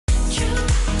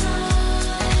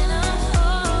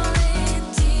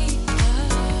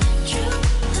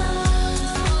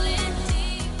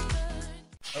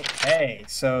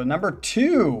So number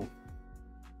 2,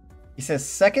 he says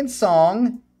second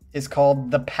song is called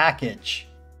The Package.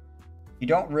 You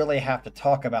don't really have to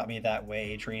talk about me that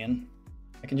way, Adrian.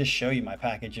 I can just show you my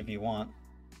package if you want.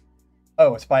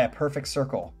 Oh, it's by A Perfect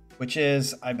Circle, which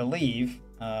is, I believe,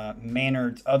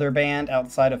 Maynard's other band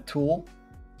outside of Tool,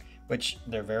 which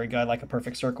they're very good, like A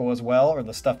Perfect Circle as well, or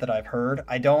the stuff that I've heard.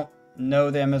 I don't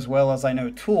know them as well as I know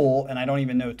Tool, and I don't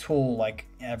even know Tool like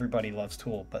everybody loves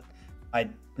Tool, but I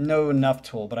know enough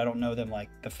Tool, but I don't know them like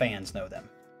the fans know them.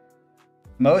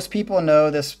 Most people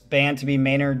know this band to be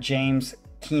Maynard James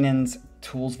Keenan's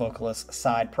Tool's vocalist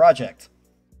side project.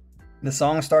 The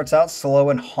song starts out slow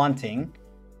and haunting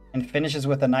and finishes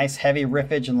with a nice heavy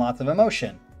riffage and lots of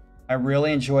emotion. I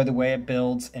really enjoy the way it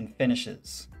builds and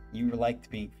finishes. You like to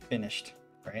be finished,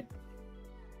 right?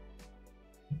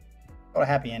 What a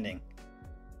happy ending.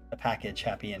 The Package,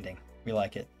 happy ending. We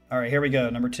like it. All right, here we go.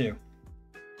 Number 2.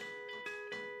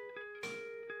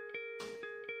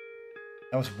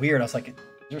 That was weird. I was like, is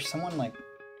there someone like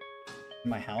in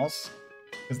my house?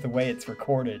 Because the way it's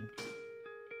recorded.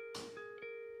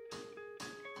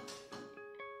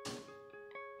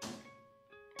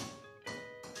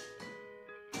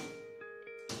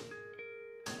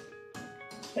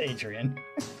 Adrian.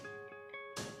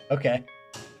 Okay.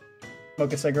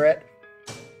 Smoke a cigarette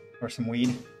or some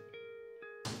weed.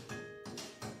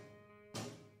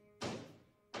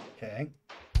 Okay.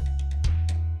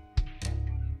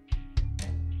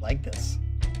 Like this.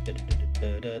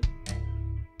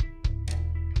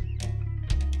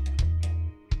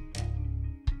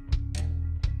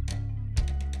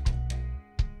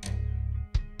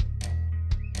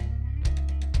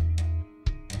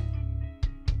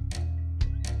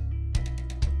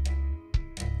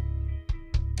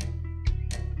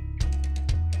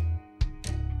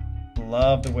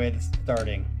 Love the way this is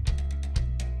starting.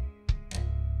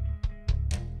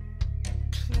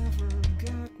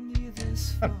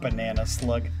 A banana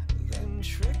slug.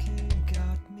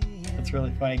 That's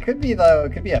really funny. Could be though.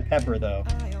 It could be a pepper though.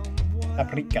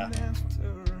 Paprika.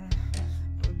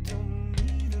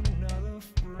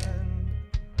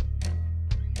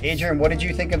 Adrian, what did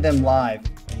you think of them live?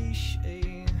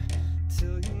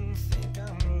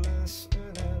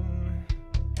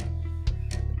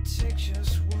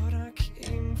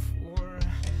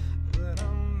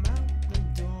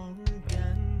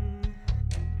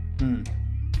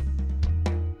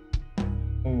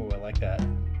 Ooh, I like that.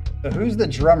 So who's the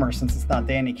drummer since it's not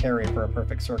Danny Carey for A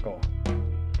Perfect Circle?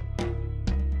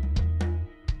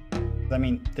 I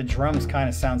mean, the drums kind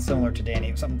of sound similar to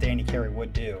Danny, something Danny Carey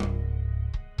would do.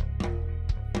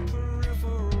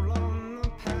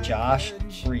 Josh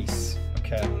Reese.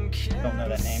 Okay, don't know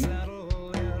that name.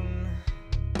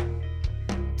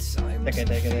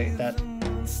 That.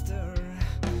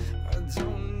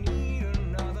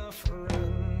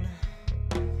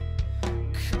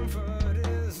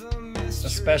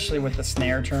 Especially with the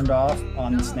snare turned off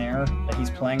on the snare that he's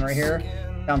playing right here.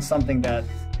 Sounds something that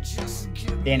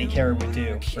Danny Carey would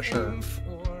do, for sure.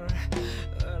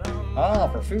 Oh,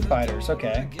 for Foo Fighters,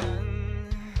 okay.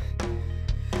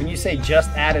 When you say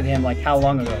just added him, like how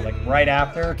long ago? Like right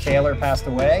after Taylor passed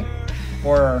away?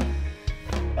 Or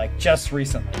like just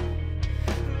recently?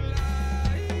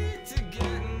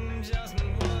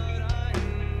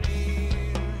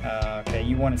 Okay,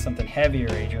 you wanted something heavier,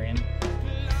 Adrian.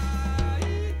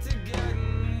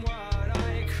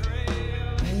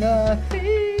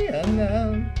 Nothing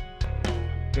unknown.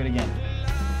 Do it again.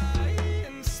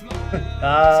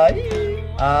 I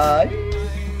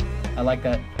like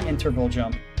that interval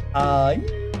jump.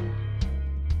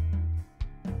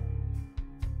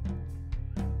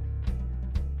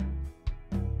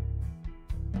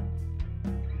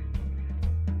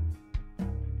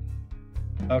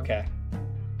 Okay.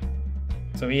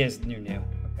 So he is new.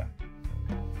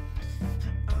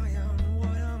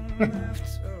 Okay.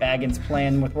 Baggins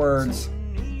playing with words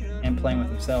and playing with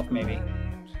himself, maybe.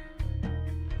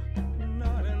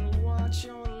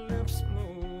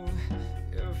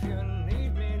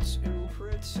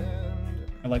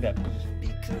 I like that.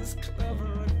 Because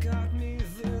clever got me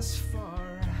this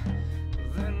far,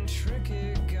 then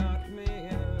tricky got me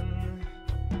in.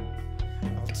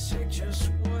 I'll take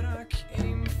just what I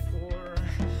came for,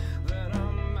 then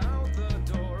I'm out the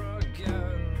door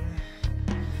again.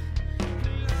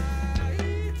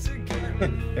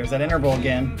 There's that interval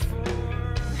again.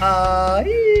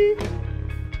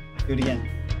 Do it again.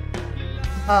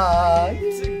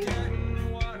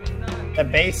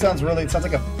 That bass sounds really, it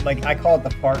sounds like like I call it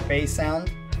the fart bass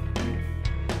sound.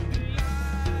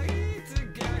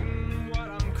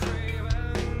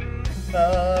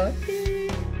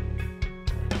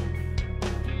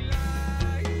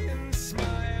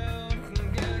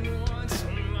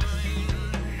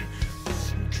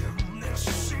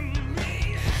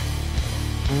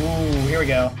 Ooh, here we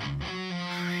go.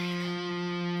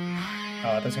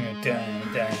 Oh, that's gonna go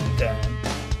dun, dun, dun.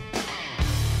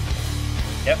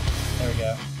 Yep, there we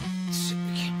go.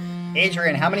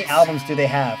 Adrian, how many albums do they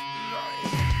have?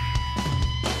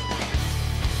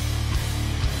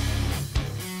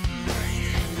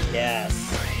 Yes.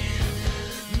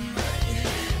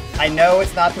 I know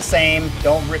it's not the same,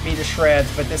 don't rip me to shreds,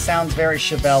 but this sounds very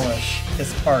Chevelle-ish,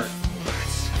 this part.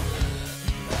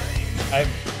 I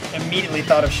immediately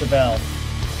thought of Chevelle.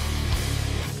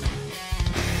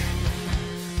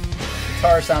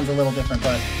 Guitar sounds a little different,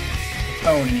 but the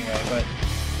tone anyway, but...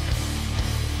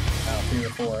 Oh, 3 or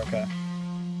 4, okay.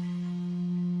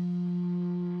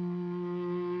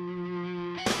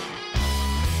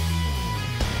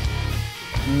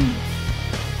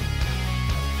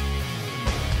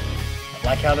 I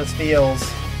like how this feels.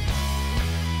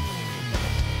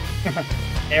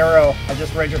 Arrow, I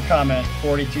just read your comment,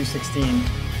 4216.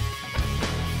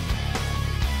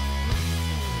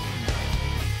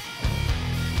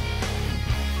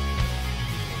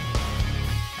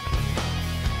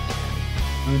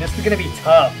 Ooh, this is gonna be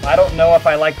tough. I don't know if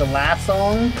I like the last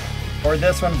song or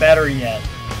this one better yet.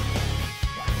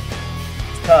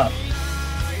 It's tough.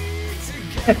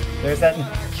 There's that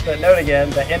note again,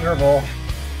 the interval.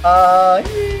 Love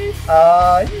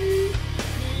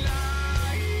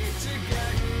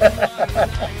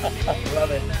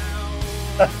it.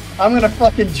 I'm gonna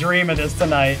fucking dream of this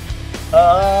tonight.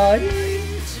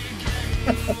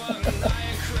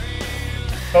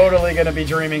 Totally gonna be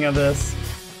dreaming of this.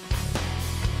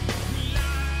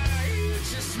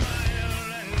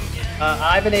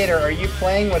 Ivanator, are you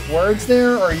playing with words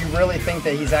there, or you really think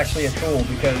that he's actually a tool?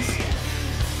 Because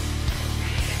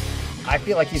I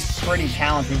feel like he's pretty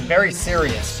talented. He's very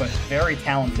serious, but very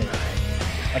talented.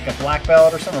 Like a black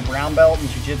belt or something, a brown belt in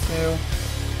jiu-jitsu.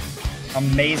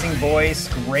 Amazing voice,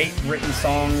 great written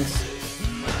songs.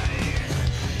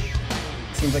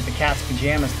 Seems like the cat's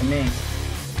pajamas to me.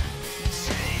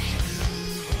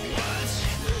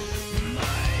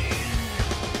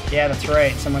 Yeah, that's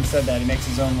right. Someone said that. He makes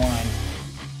his own wine.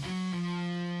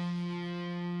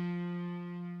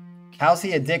 How's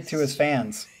he a dick to his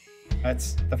fans?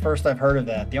 That's the first I've heard of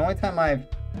that. The only time I've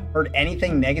heard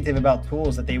anything negative about Tool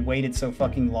is that they waited so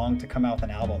fucking long to come out with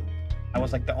an album. That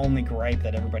was like the only gripe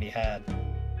that everybody had.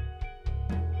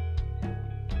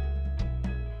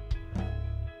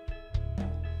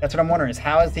 That's what I'm wondering, is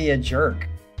how is he a jerk?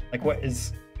 Like, what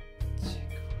is...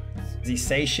 Does he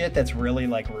say shit that's really,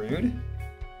 like, rude?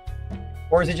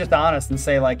 Or is he just honest and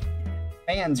say, like,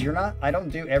 fans, you're not... I don't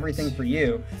do everything for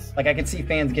you. Like, I can see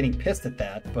fans getting pissed at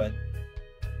that, but...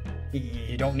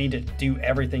 You don't need to do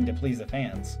everything to please the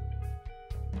fans.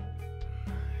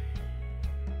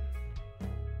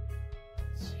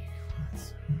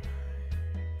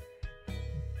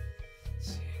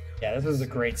 Yeah, this is a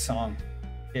great song.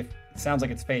 If it sounds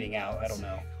like it's fading out, I don't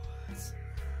know.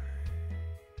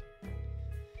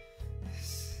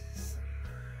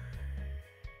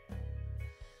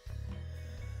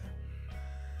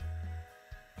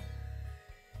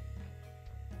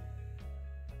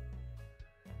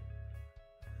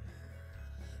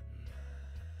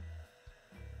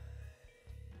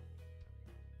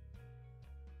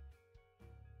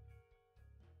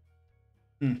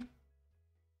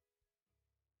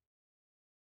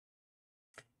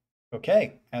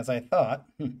 Okay, as I thought.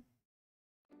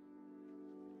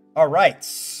 All right,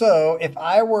 so if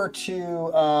I were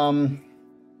to,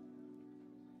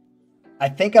 I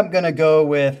think I'm gonna go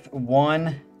with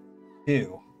 1,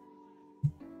 2.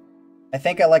 I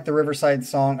think I like the Riverside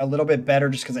song a little bit better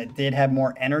just because it did have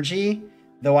more energy,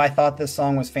 though I thought this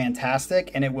song was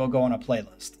fantastic and it will go on a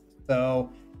playlist.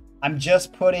 So I'm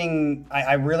just putting,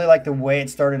 I really like the way it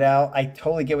started out. I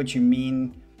totally get what you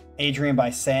mean, Adrian,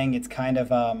 by saying it's kind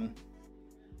of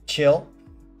chill.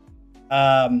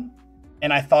 And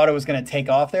I thought it was going to take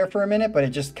off there for a minute, but it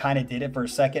just kind of did it for a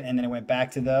second. And then it went back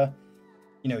to the,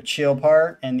 you know, chill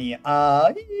part and the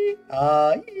but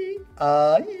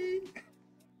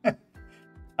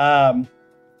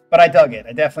I dug it.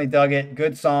 I definitely dug it.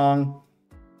 Good song.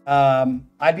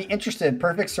 I'd be interested,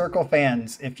 Perfect Circle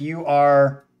fans, if you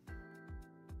are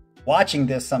watching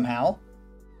this somehow,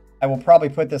 I will probably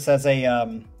put this as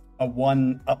a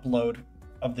one upload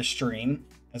of the stream,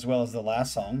 as well as the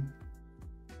last song.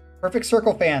 Perfect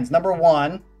Circle fans, number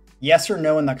 1, yes or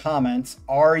no in the comments.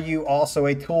 Are you also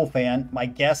a Tool fan? My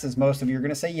guess is most of you are going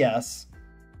to say yes.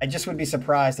 I just would be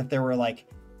surprised if there were like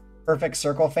Perfect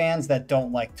Circle fans that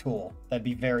don't like Tool. That'd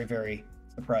be very, very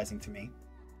surprising to me.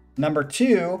 Number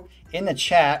 2, in the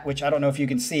chat, which I don't know if you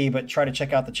can see, but try to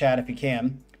check out the chat if you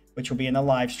can, which will be in the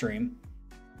live stream.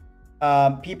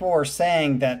 people are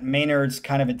saying that Maynard's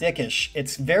kind of a dickish.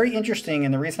 It's very interesting,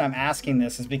 and the reason I'm asking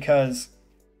this is because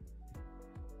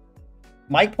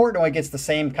Mike Portnoy gets the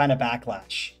same kind of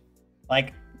backlash.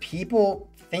 Like, people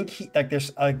think like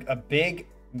there's a big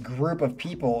group of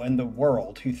people in the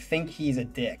world who think he's a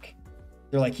dick.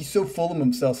 They're like, he's so full of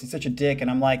himself, he's such a dick.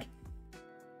 And I'm like,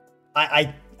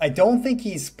 I don't think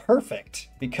he's perfect,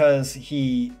 because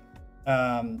he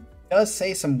does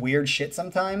say some weird shit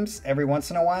sometimes, every once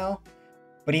in a while.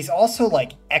 But he's also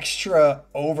like extra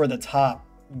over the top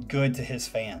good to his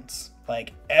fans.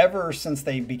 Like, ever since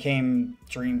they became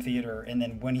Dream Theater, and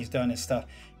then when he's done his stuff,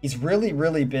 he's really,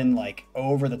 really been like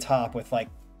over the top with like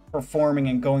performing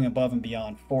and going above and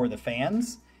beyond for the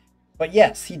fans. But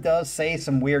yes, he does say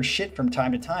some weird shit from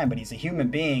time to time, but he's a human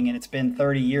being, and it's been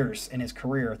 30 years in his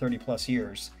career, 30 plus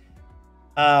years.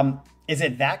 Is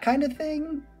it that kind of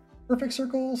thing, Perfect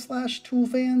Circle / Tool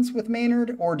fans with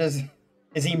Maynard? Or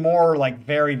is he more like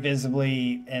very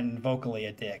visibly and vocally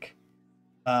a dick?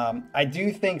 I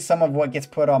do think some of what gets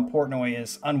put on Portnoy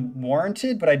is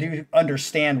unwarranted, but I do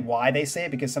understand why they say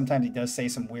it, because sometimes he does say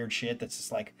some weird shit that's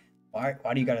just like, why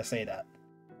do you gotta say that?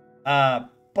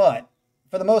 But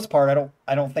for the most part,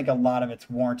 I don't think a lot of it's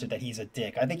warranted that he's a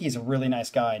dick. I think he's a really nice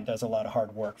guy and does a lot of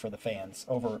hard work for the fans,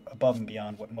 above and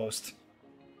beyond what most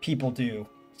people do,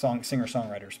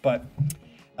 singer-songwriters. But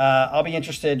I'll be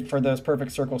interested for those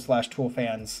Perfect Circle / Tool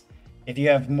fans if you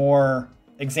have more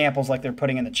examples like they're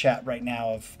putting in the chat right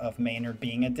now of Maynard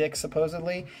being a dick,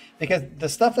 supposedly. Because the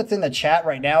stuff that's in the chat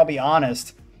right now, I'll be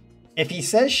honest, if he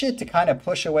says shit to kind of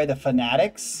push away the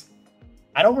fanatics,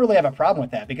 I don't really have a problem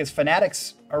with that, because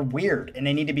fanatics are weird and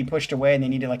they need to be pushed away, and they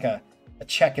need like a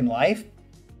check in life.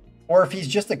 Or if he's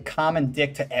just a common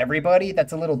dick to everybody,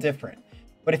 that's a little different.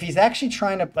 But if he's actually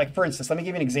trying to, like, for instance, let me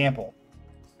give you an example.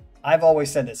 I've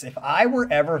always said this. If I were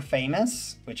ever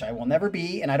famous, which I will never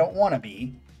be and I don't want to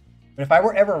be, but if I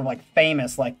were ever like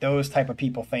famous, like those type of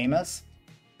people famous,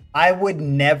 I would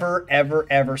never, ever,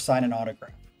 ever sign an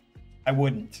autograph. I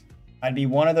wouldn't. I'd be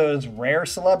one of those rare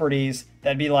celebrities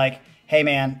that'd be like, hey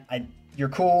man, you're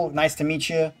cool, nice to meet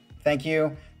you, thank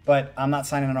you, but I'm not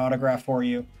signing an autograph for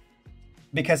you.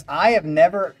 Because I have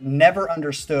never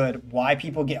understood why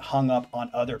people get hung up on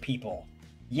other people.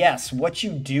 Yes, what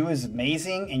you do is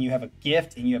amazing, and you have a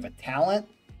gift and you have a talent,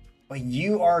 but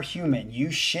you are human.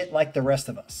 You shit like the rest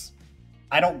of us.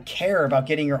 I don't care about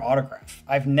getting your autograph.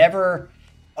 I've never,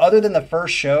 other than the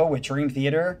first show with Dream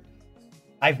Theater,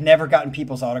 I've never gotten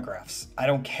people's autographs. I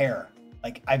don't care.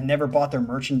 Like, I've never bought their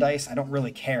merchandise. I don't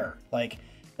really care. Like,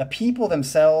 the people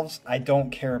themselves, I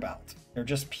don't care about. They're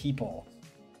just people.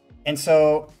 And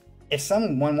so if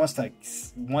someone wants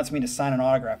me to sign an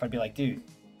autograph, I'd be like, dude,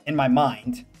 in my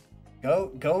mind,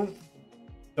 don't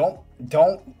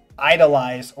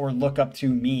idolize or look up to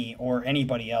me or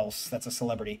anybody else that's a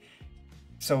celebrity.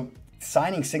 So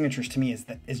signing signatures to me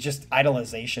is just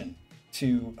idolization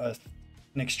to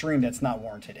an extreme that's not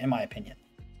warranted, in my opinion.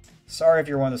 Sorry if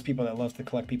you're one of those people that loves to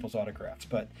collect people's autographs,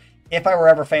 but if I were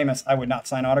ever famous, I would not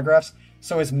sign autographs.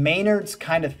 So is Maynard's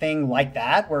kind of thing like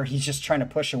that, where he's just trying to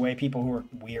push away people who are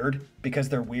weird because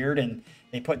they're weird and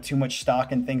they put too much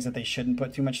stock in things that they shouldn't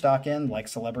put too much stock in, like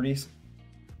celebrities?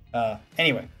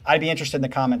 Anyway, I'd be interested in the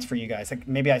comments for you guys. Like,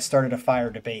 maybe I started a fire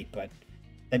debate, but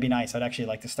that'd be nice. I'd actually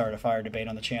like to start a fire debate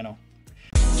on the channel.